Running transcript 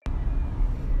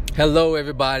Hello,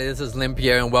 everybody. This is Lynn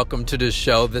Pierre, and welcome to the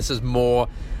show. This is More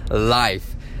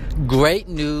Life. Great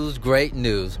news, great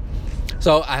news.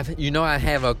 So, I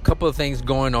have a couple of things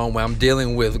going on where I'm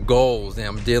dealing with goals, and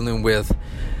I'm dealing with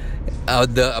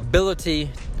the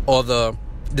ability or the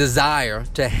desire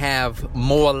to have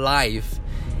more life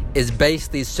is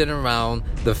basically sitting around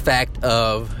the fact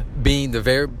of being the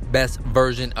very best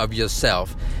version of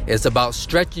yourself. It's about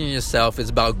stretching yourself. It's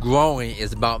about growing.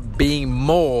 It's about being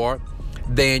more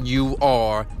than you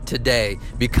are today,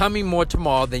 becoming more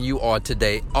tomorrow than you are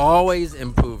today, always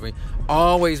improving,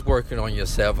 always working on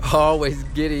yourself, always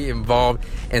getting involved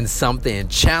in something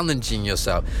and challenging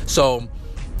yourself. So,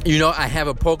 I have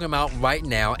a program out right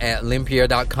now at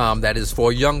lynnpierre.com that is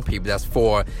for young people. That's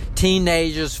for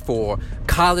teenagers, for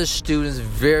college students,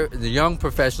 the young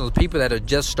professionals, people that are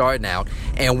just starting out.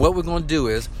 And what we're going to do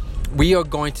is we are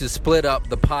going to split up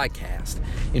the podcast.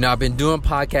 I've been doing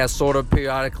podcasts sort of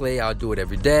periodically. I'll do it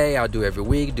every day. I'll do it every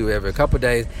week, do it every couple of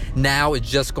days. Now it's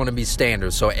just going to be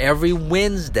standard. So every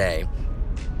Wednesday,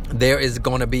 there is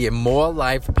going to be a More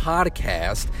Life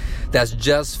podcast that's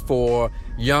just for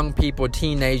young people,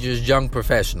 teenagers, young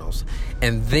professionals.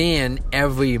 And then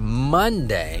every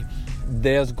Monday,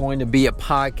 there's going to be a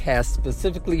podcast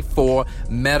specifically for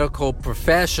medical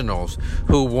professionals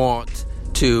who want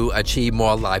to achieve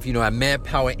more life. At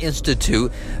Manpower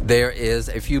Institute, there is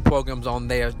a few programs on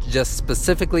there just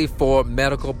specifically for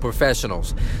medical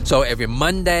professionals. So every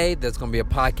Monday, there's going to be a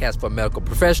podcast for medical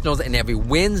professionals, and every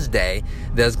Wednesday,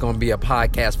 there's going to be a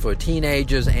podcast for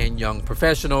teenagers and young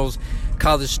professionals,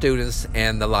 college students,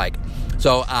 and the like.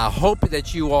 So I hope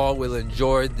that you all will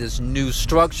enjoy this new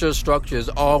structure. Structure is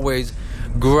always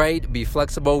great. Be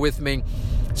flexible with me.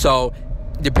 So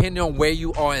depending on where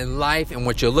you are in life and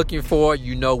what you're looking for,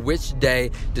 you know which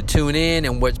day to tune in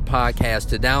and which podcast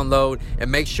to download.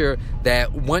 And make sure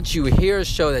that once you hear a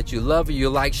show that you love or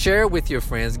you like, share it with your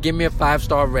friends. Give me a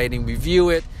 5-star rating, review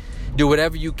it, do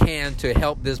whatever you can to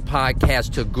help this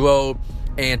podcast to grow.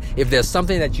 And if there's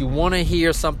something that you want to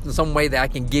hear, some way that I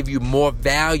can give you more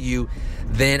value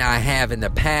than I have in the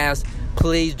past,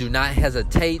 please do not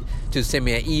hesitate to send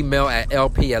me an email at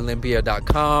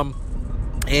lp@lynnpierre.com.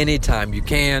 anytime you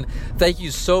can. Thank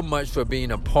you so much for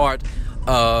being a part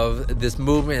of this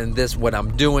movement and this what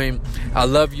I'm doing. I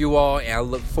love you all, and I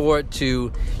look forward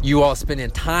to you all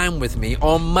spending time with me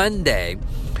on Monday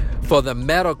for the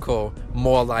Medical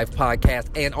More Life podcast,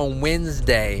 and on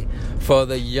Wednesday for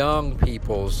the Young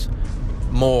People's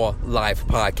More Life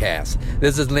podcast.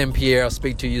 This is Lynn Pierre. I'll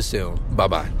speak to you soon.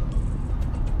 Bye-bye.